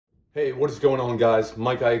Hey, what is going on, guys?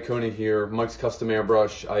 Mike Iacona here, Mike's Custom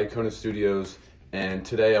Airbrush, Iacona Studios, and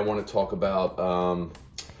today I want to talk about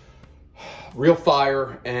real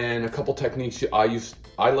fire and a couple techniques I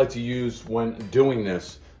like to use when doing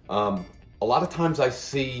this. A lot of times I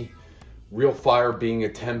see real fire being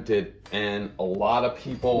attempted, and a lot of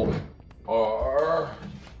people are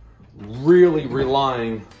really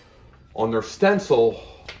relying on their stencil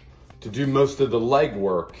to do most of the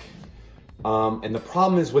legwork. And the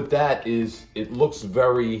problem is with that is it looks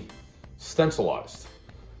very stencilized.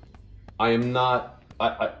 I'm a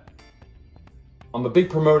big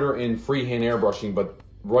promoter in freehand airbrushing, but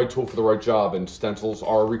right tool for the right job, and stencils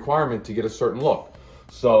are a requirement to get a certain look.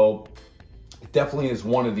 So it definitely is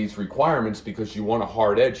one of these requirements because you want a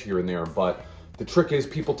hard edge here and there, but the trick is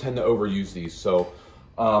people tend to overuse these. So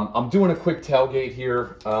I'm doing a quick tailgate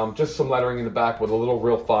here, just some lettering in the back with a little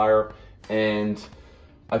real fire, and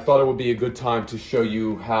I thought it would be a good time to show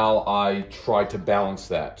you how I try to balance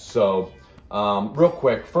that. So real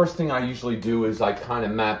quick, first thing I usually do is I kind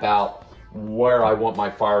of map out where I want my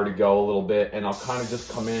fire to go a little bit, and I'll kind of just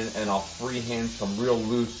come in and I'll freehand some real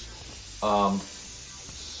loose,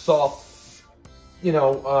 soft,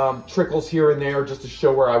 trickles here and there just to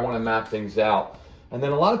show where I want to map things out. And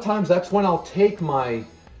then a lot of times that's when I'll take my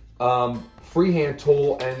freehand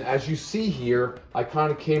tool, and as you see here, I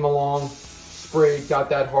kind of came along, sprayed, got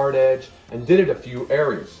that hard edge, and did it a few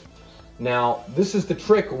areas. Now, this is the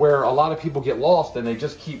trick where a lot of people get lost and they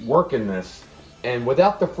just keep working this. And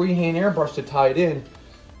without the freehand airbrush to tie it in,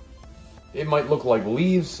 it might look like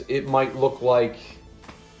leaves, it might look like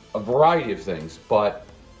a variety of things, but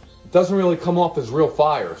it doesn't really come off as real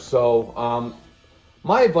fire. So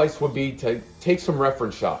my advice would be to take some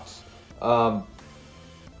reference shots.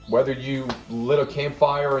 Whether you lit a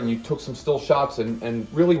campfire and you took some still shots and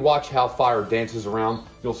really watch how fire dances around.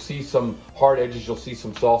 You'll see some hard edges, you'll see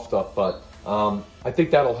some soft stuff, but I think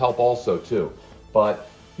that'll help also too. But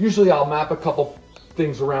usually I'll map a couple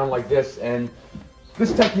things around like this, and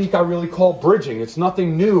this technique I really call bridging. It's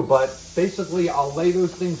nothing new, but basically I'll lay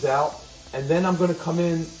those things out, and then I'm gonna come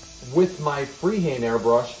in with my freehand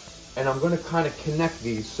airbrush, and I'm gonna kind of connect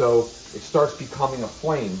these so it starts becoming a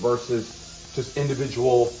flame versus just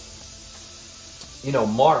individual,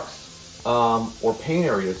 marks or paint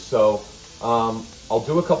areas. So I'll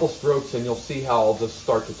do a couple strokes and you'll see how I'll just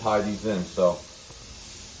start to tie these in. So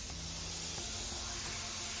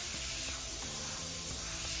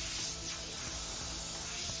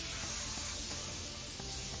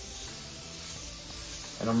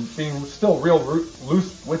and I'm being still real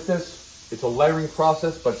loose with this. It's a layering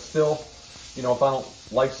process, but still, if I don't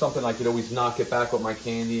like something, I could always knock it back with my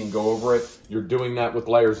candy and go over it. You're doing that with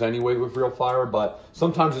layers anyway with real fire, but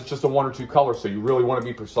sometimes it's just a one or two colors, so you really want to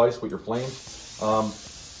be precise with your flames,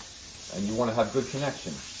 and you want to have good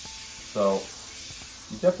connection. So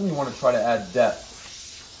you definitely want to try to add depth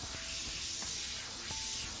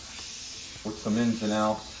with some ins and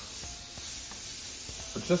outs.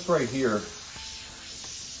 But just right here,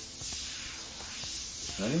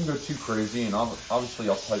 and I didn't go too crazy, and obviously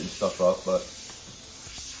I'll tighten stuff up, but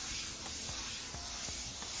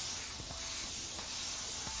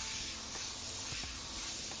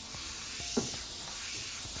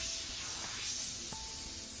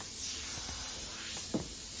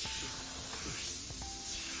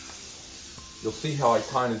you'll see how I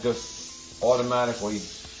kind of just automatically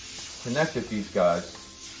connected these guys,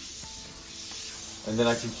 and then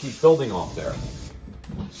I can keep building off there.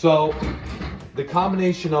 So the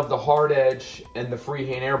combination of the hard edge and the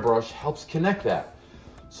freehand airbrush helps connect that.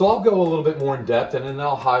 So I'll go a little bit more in depth, and then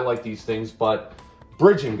I'll highlight these things. But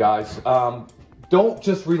bridging, guys, don't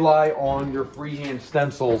just rely on your freehand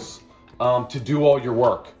stencils to do all your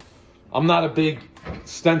work. I'm not a big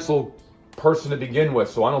stencil person to begin with,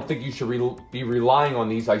 so I don't think you should be relying on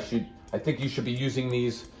these. I think you should be using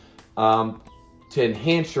these to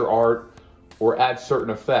enhance your art or add certain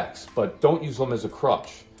effects, but don't use them as a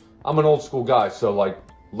crutch. I'm an old school guy, so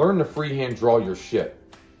learn to freehand draw your shit,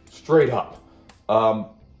 straight up.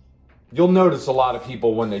 You'll notice a lot of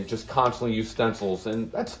people when they just constantly use stencils,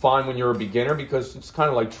 and that's fine when you're a beginner because it's kind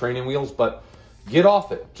of like training wheels, but get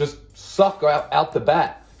off it. Just suck out the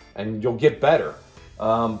bat and you'll get better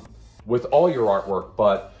with all your artwork.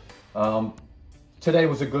 But today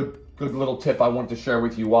was a good little tip I wanted to share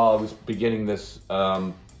with you while I was beginning this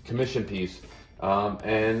commission piece,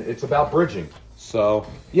 and it's about bridging. So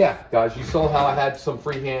yeah, guys, you saw how I had some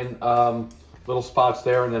freehand little spots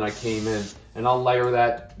there, and then I came in and I'll layer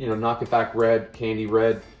that, knock it back red, candy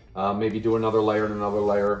red, maybe do another layer and another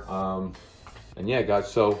layer. And yeah,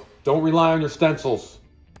 guys, so don't rely on your stencils.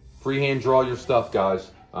 Freehand draw your stuff, guys,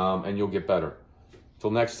 and you'll get better. Till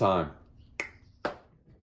next time.